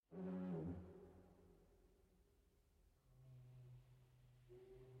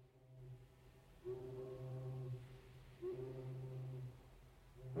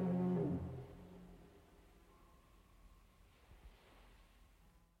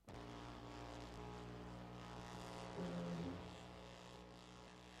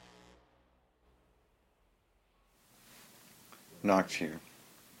Knox here.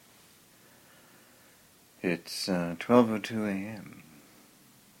 It's 12:02 a.m.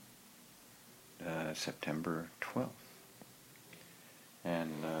 September 12th.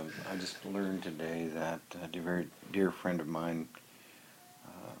 And I just learned today that a very dear friend of mine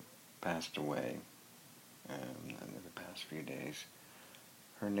passed away in the past few days.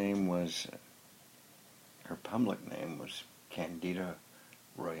 Her public name was Candida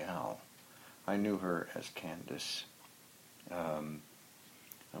Royale. I knew her as Candace. I'm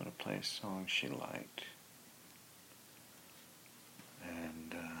going to play a song she liked.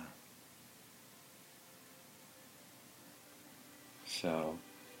 And so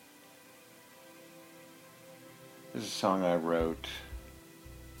this is a song I wrote,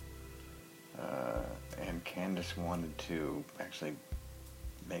 and Candace wanted to actually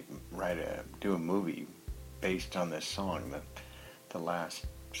do a movie based on this song. The last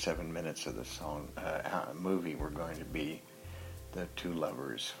 7 minutes of the song movie were going to be the two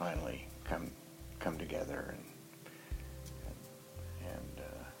lovers finally come together and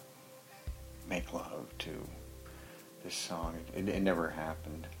make love to this song. It never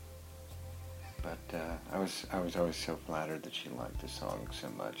happened, but I was always so flattered that she liked the song so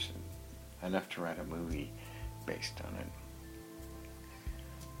much, and enough to write a movie based on it.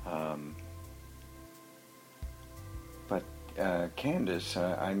 But Candace,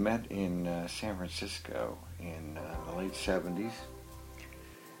 I met in San Francisco in the late 70s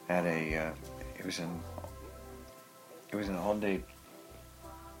at it was an all-day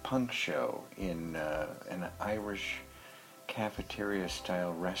punk show in an Irish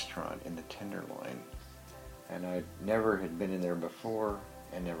cafeteria-style restaurant in the Tenderloin, and I never had been in there before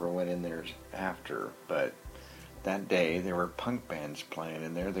and never went in there after, but that day there were punk bands playing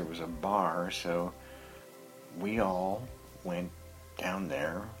in there. There was a bar, so we all went down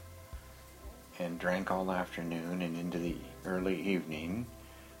there and drank all afternoon and into the early evening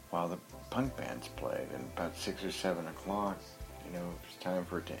while the punk bands played. And about 6 or 7 o'clock, it was time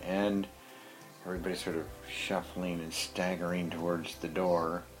for it to end. Everybody sort of shuffling and staggering towards the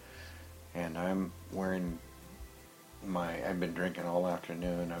door, and I'm wearing I've been drinking all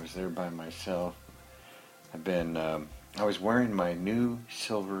afternoon. I was there by myself. I was wearing my new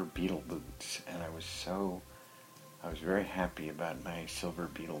silver Beetle boots, and I was very happy about my silver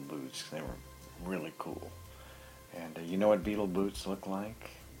Beetle boots. They were really cool. And you know what Beetle boots look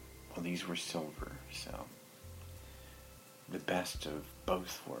like? Well, these were silver, so the best of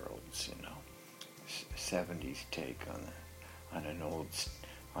both worlds, 70s take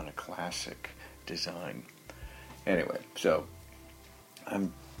on a classic design. Anyway, so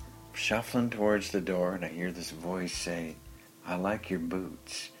I'm shuffling towards the door, and I hear this voice say, "I like your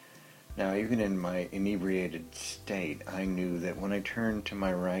boots." Now, even in my inebriated state, I knew that when I turned to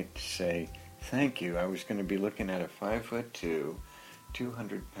my right to say thank you, I was going to be looking at a 5'2",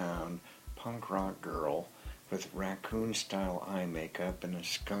 200-pound punk rock girl with raccoon-style eye makeup and a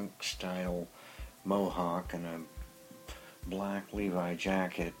skunk-style mohawk and a black Levi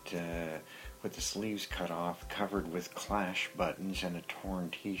jacket with the sleeves cut off, covered with Clash buttons and a torn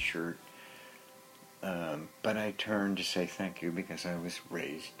t-shirt. But I turned to say thank you because I was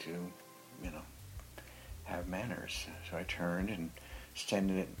raised to, have manners. So I turned, and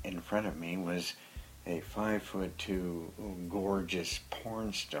standing in front of me was a 5'2" gorgeous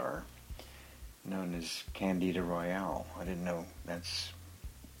porn star known as Candida Royale. I didn't know that's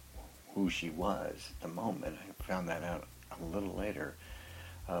who she was at the moment. I found that out a little later.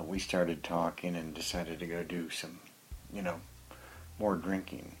 We started talking and decided to go do some, more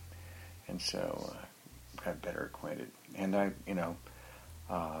drinking. And so got better acquainted. And I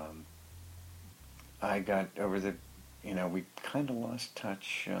got over we kind of lost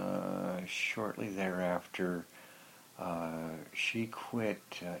touch shortly thereafter. She quit.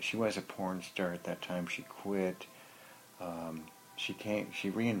 She was a porn star at that time. She quit. She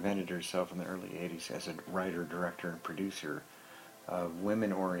reinvented herself in the early 80s as a writer, director, and producer of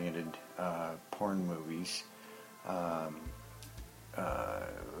women-oriented porn movies.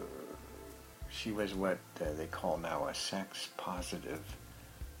 She was what they call now a sex-positive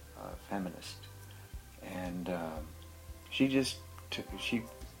feminist. And she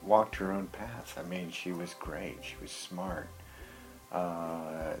walked her own path. I mean, she was great. She was smart.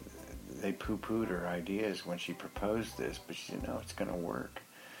 They poo-pooed her ideas when she proposed this, but she said, no, it's going to work.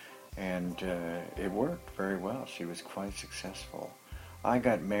 And it worked very well. She was quite successful. I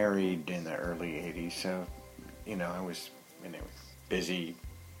got married in the early 80s, so, I was busy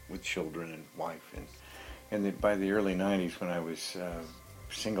with children and wife. And by the early 90s, when I was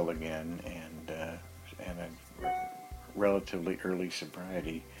single again and a relatively early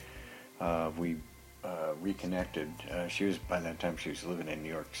sobriety, we reconnected. By that time she was living in New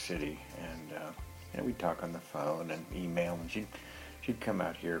York City, and we'd talk on the phone and email, and she'd come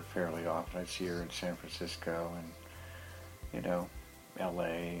out here fairly often. I'd see her in San Francisco and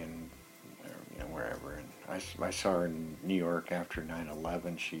L.A. and wherever. And I saw her in New York after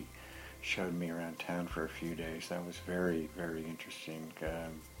 9/11. She showed me around town for a few days. That was very, very interesting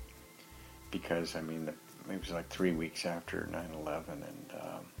because it was like 3 weeks after 9/11, and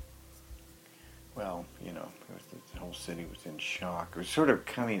the whole city was in shock. It was sort of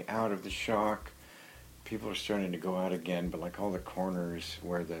coming out of the shock. People are starting to go out again, but like all the corners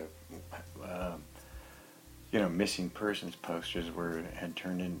where the missing persons posters had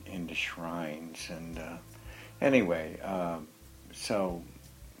turned into shrines. And anyway, so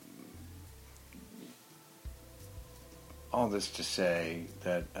all this to say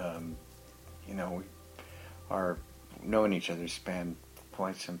that we are knowing each other spanned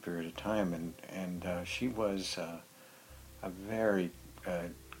quite some period of time, and she was a very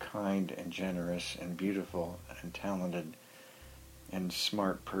kind and generous and beautiful and talented and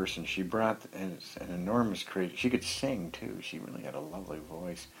smart person. She brought an enormous she could sing too. She really had a lovely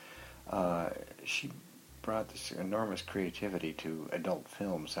voice. She brought this enormous creativity to adult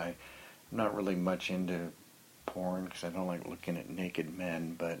films. I'm not really much into porn because I don't like looking at naked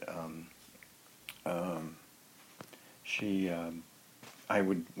men, but I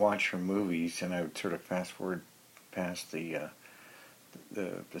would watch her movies, and I would sort of fast forward past the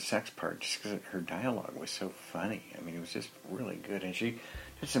sex part just because her dialogue was so funny. It was just really good, and she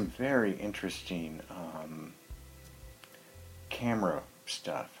did some very interesting camera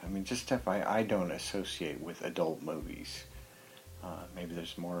stuff. Just stuff I don't associate with adult movies. Maybe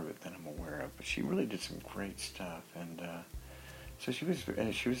there's more of it than I'm aware of, but she really did some great stuff, and so she was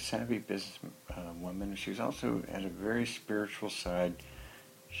a savvy business woman. She was also had a very spiritual side.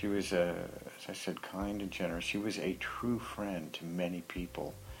 She was, as I said, kind and generous. She was a true friend to many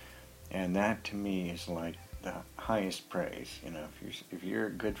people, and that to me is like the highest praise. If you're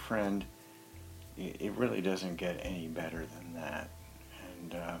a good friend, it really doesn't get any better than that.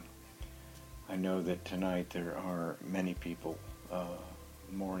 And I know that tonight there are many people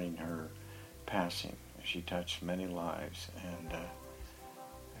mourning her passing. She touched many lives, and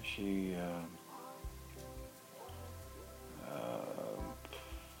she.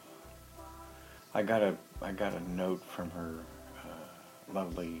 I got a note from her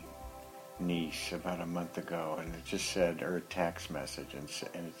lovely niece about a month ago, and it just said, or a text message, and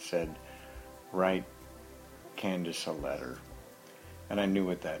it said, "Write Candace a letter." And I knew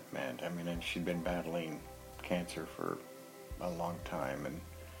what that meant. And she'd been battling cancer for a long time, and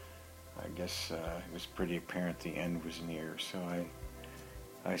I guess it was pretty apparent the end was near. So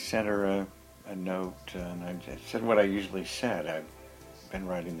I sent her a note, and I just said what I usually said. I've been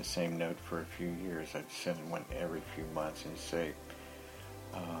writing the same note for a few years. I'd send one every few months and say,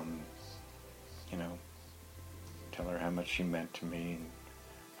 tell her how much she meant to me, and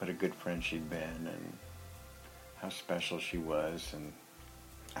what a good friend she'd been, and how special she was, and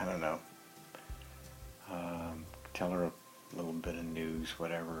I don't know, tell her a little bit of news,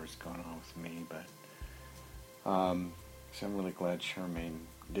 whatever is going on with me. But so I'm really glad Charmaine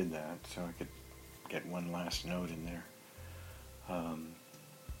did that, so I could get one last note in there.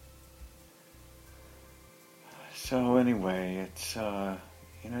 So anyway, it's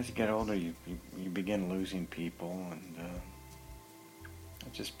as you get older, you begin losing people, and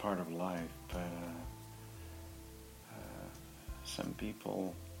it's just part of life. But some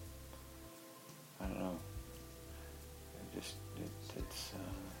people, I don't know. It's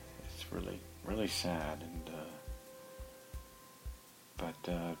really, really sad, and but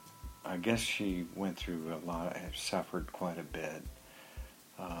I guess she went through a lot, suffered quite a bit,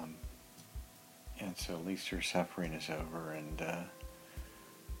 and so at least her suffering is over, and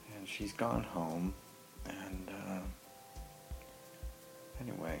she's gone home, and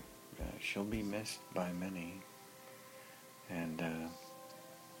anyway, she'll be missed by many, and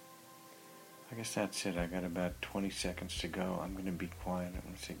I guess that's it. I got about 20 seconds to go. I'm going to be quiet. I'm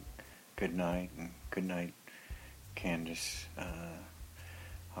going to say good night, and good night, Candace.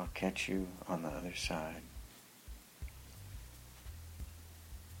 I'll catch you on the other side.